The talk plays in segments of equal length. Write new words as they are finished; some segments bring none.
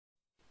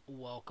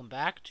Welcome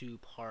back to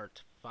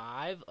part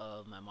 5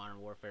 of my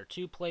Modern Warfare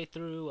 2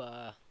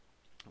 playthrough.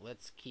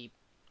 Let's keep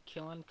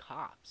killing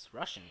cops,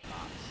 Russian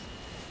cops.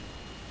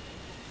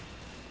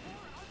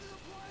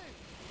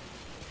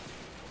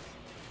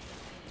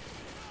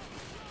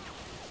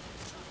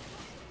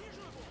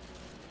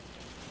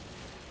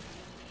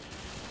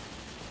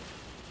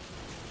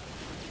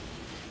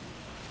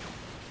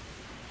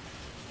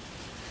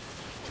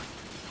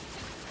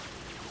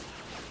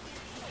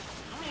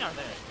 How many are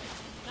there?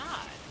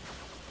 God.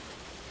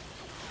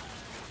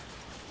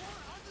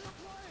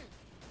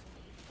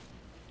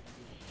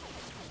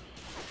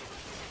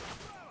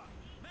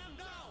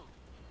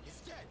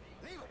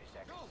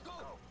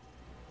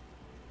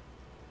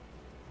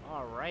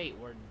 Alright,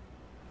 we're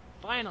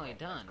finally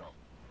done.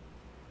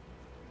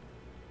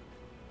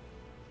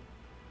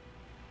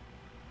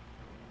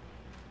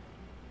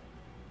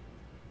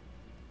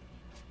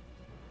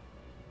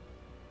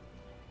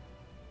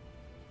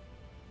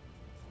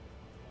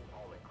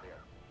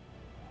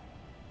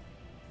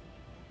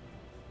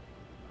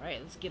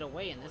 Alright, let's get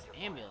away in this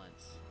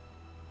ambulance.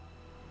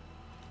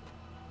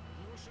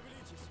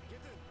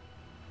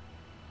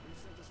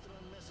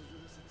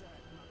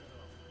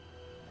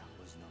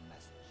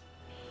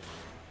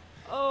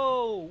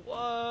 Oh,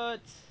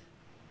 what?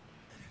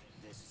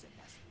 This is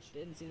a message.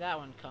 Didn't see that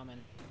one coming.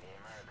 The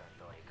America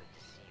thought he could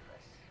deceive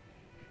us.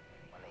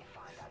 When they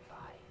find that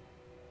body,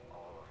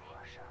 all of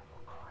Russia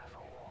will cry for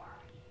war.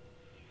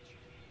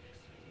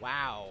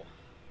 Wow.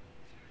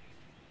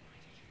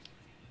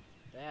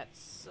 That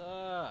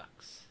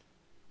sucks.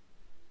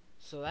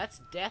 So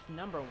that's death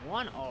number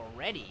 1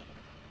 already.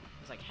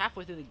 It's like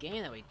halfway through the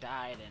game that we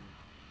died in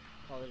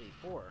Call of Duty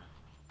 4.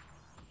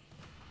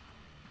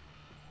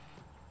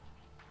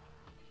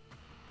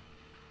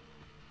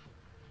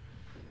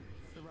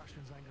 The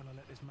Russians ain't gonna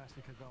let this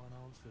massacre go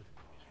unanswered.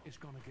 It's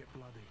gonna get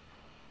bloody.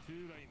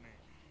 Too right, mate.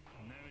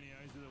 Now in the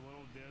eyes of the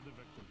world, they're the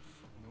victims.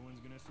 No one's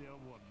gonna say a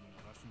word when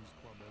the Russians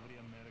club every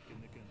American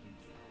they can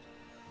reach.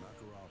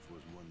 Makarov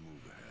was one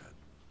move ahead.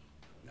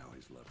 Now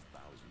he's left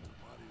thousands of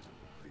bodies at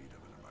the feet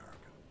of an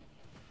American.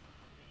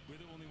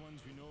 We're the only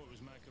ones who know it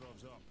was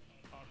Makarov's up.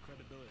 Our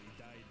credibility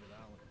died with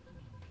Allen.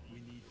 We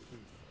need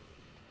proof.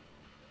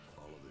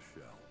 Follow the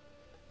shell.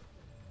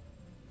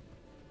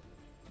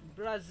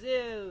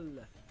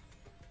 Brazil!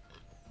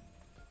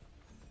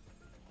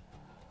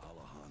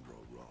 Alejandro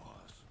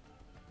Rojas.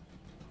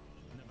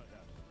 Never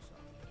heard of him,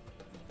 sir.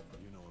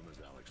 You know him as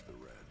Alex the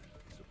Red.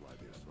 He supplied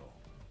the assault.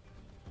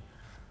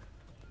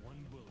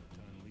 One bullet to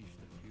unleash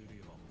the fury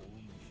of a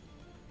whole nation.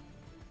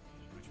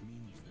 Which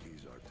means that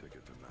He's our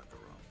ticket to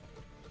Makarov.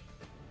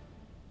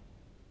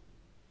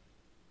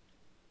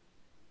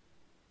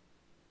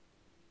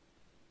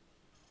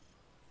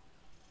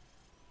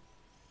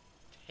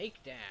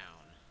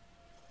 Takedown.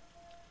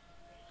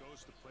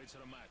 Ghost, the plates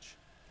are a match.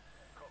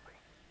 Copy.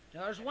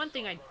 Now there's one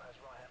thing I Has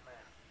right hand man.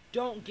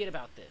 don't get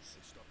about this.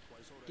 They stopped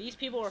twice already. These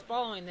people were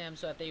following them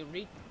so that they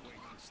Wait,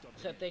 stop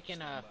so that they can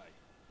Stand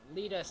by.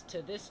 lead us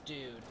to this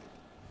dude.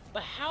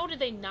 But how did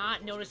they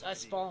not notice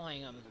us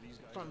following them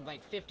from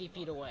like 50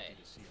 feet away?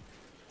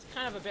 It's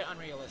kind of a bit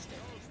unrealistic.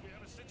 Ghost, we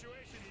have a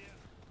situation here.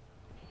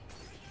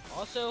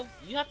 Also,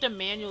 you have to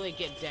manually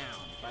get down,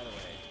 by the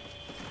way.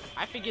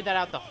 I figured that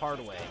out the hard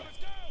way. Let's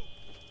go!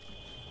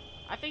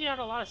 I figured out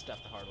a lot of stuff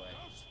the hard way.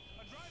 Ghost,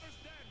 a driver's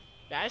dead.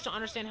 But I just don't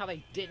understand how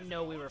they didn't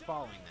know we were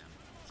following them.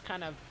 It's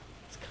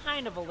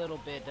kind of a little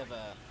bit of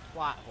a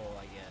plot hole,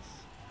 I guess.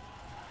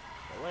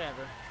 But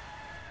whatever.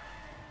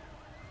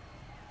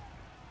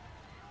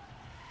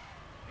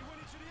 He went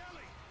into the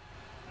alley.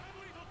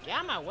 Unbelievable. Get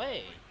out of my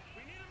way.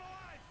 We need him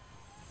alive.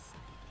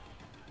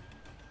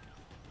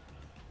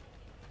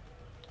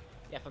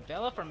 Yeah,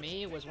 Favela for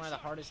me was one of the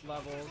hardest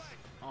levels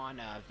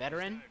on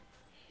Veteran,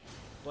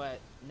 but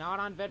not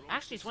on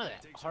Actually, it's one of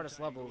the hardest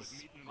levels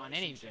on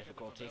any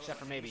difficulty, except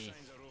for maybe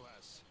Signs of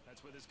Rojas.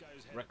 That's where this guy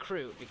is headed.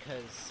 Recruit,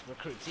 because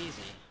Recruit's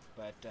easy.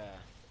 But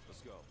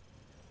Let's go.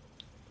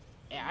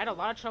 yeah, I had a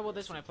lot of trouble with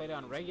this when I played it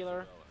on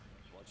regular,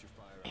 Watch your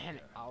fire. and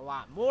a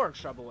lot more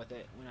trouble with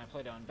it when I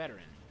played it on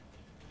Veteran.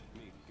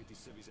 Me, get these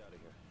civvies out of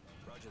here.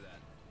 Roger that.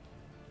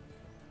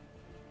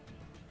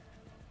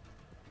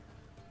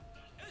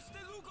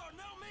 Este lugar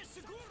não me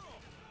seguro!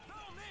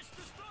 Não me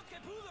destoque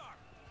pudar!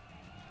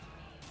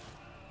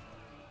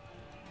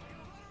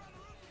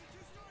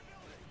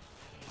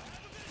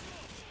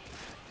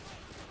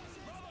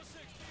 Bravo 6,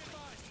 be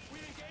advised. We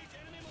engage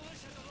enemy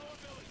militia in the lower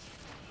village.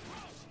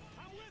 Rouse,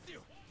 I'm with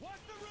you!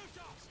 Watch the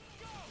rooftops!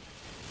 Go!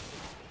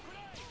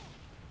 Grenade!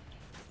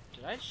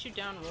 Did I shoot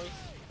down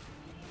Royce?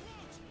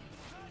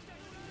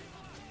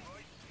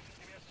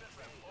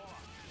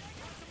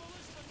 Got some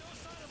militia, but no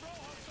sign of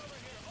Rojas over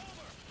here.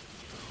 Over!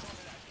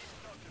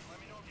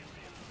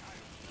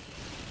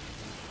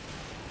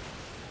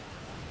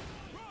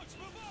 Roach,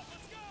 move up!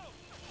 Let's go!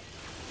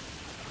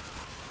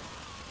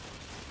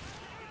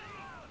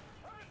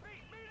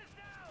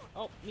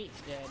 Oh,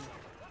 Meat's dead.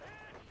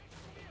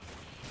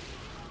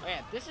 Oh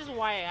yeah, this is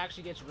why it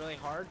actually gets really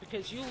hard,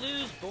 because you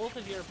lose both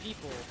of your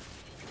people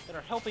that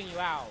are helping you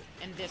out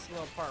in this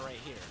little part right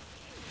here.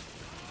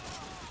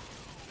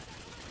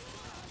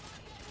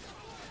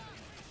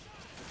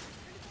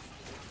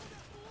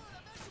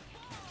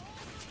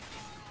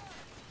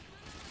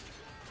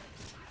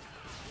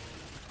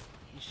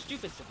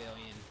 stupid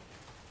civilian.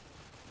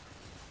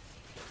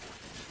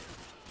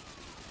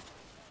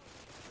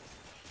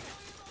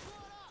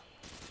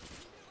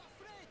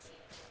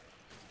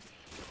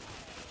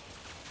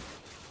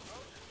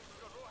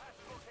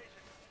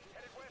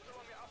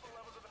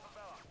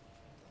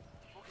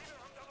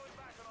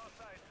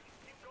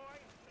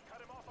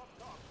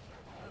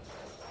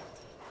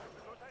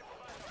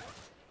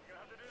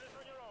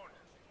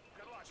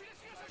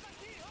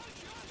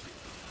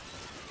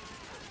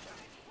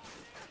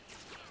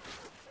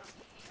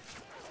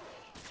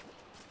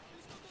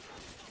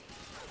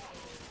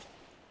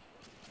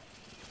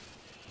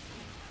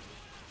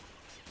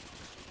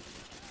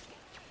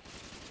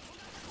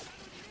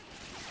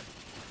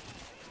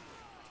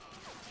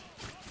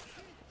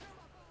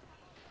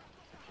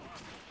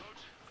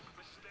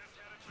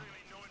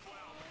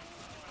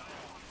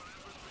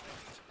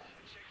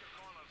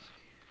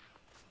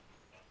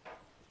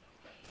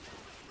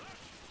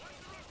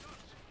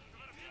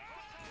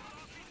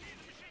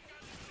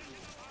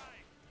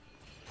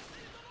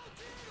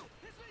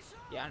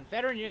 Yeah, on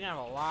Veteran, you're gonna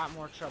have a lot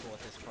more trouble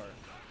with this part.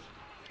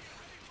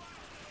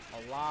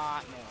 A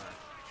lot more.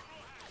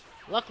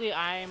 Luckily,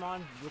 I'm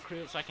on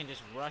Recruit, so I can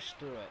just rush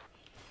through it.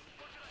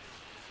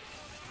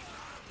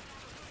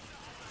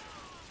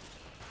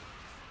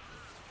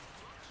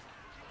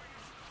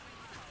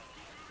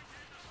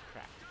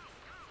 Crap.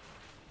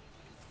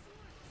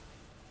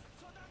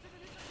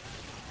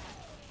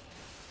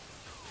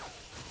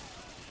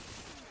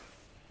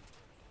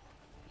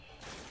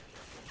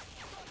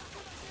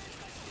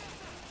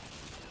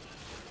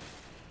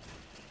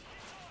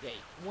 Yeah,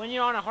 when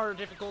you're on a harder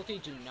difficulty,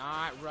 do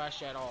not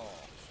rush at all.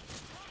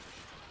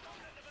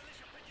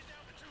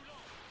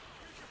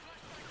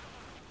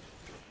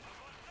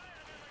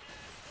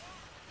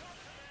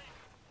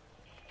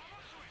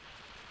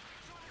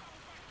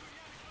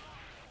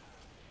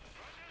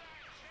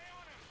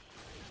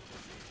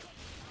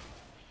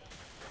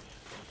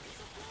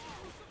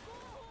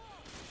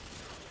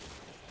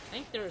 I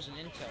think there's an intel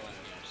in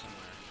there somewhere.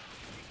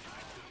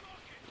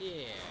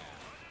 Yeah.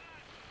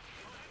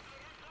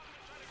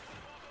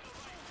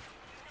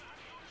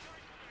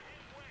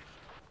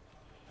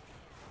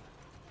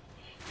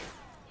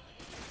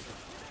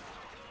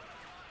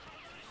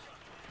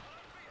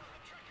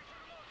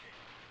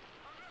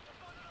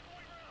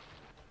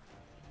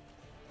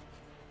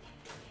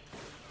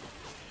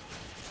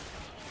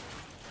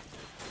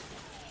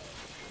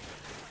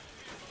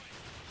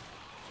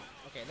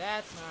 Okay,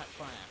 that's not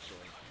fun, actually.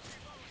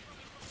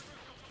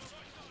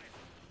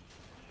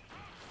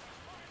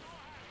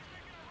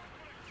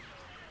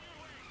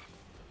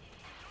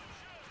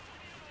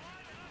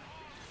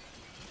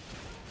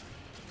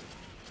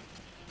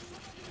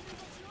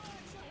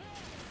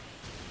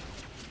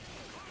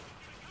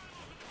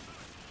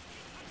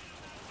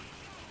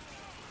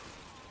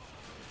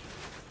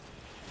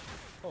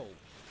 Oh.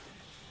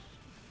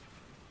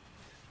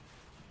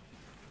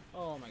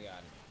 Oh my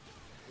god.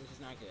 This is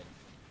not good.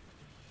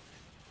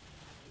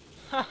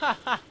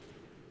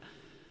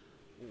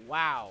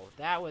 Wow,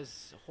 that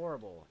was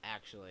horrible,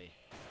 actually.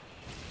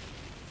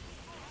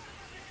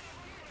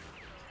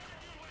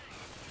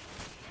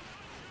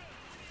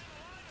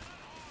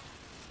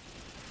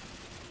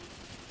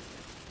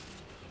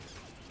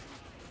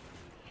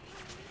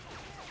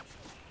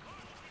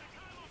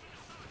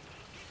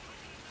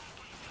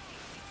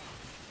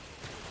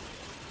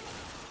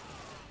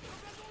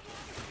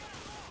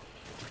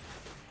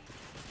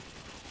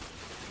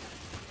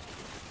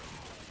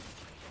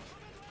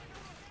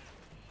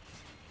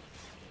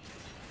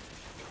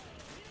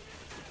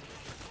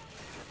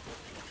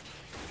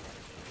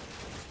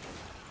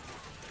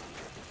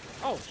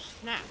 Oh,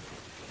 snap.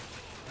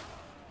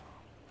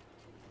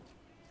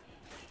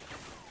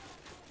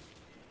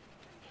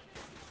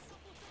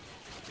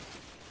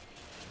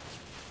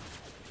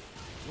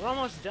 We're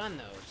almost done,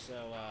 though, so,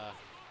 I'm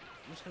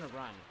just gonna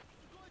run.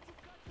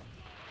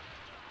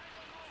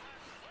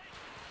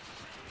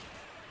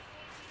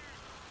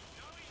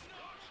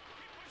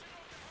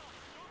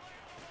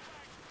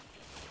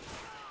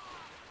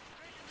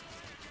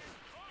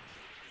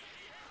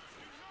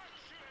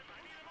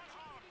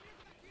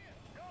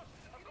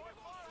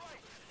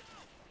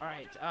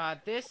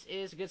 Alright, this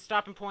is a good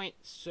stopping point,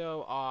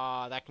 so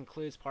that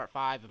concludes part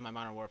 5 of my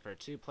Modern Warfare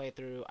 2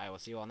 playthrough. I will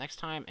see you all next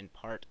time in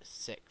part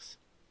 6.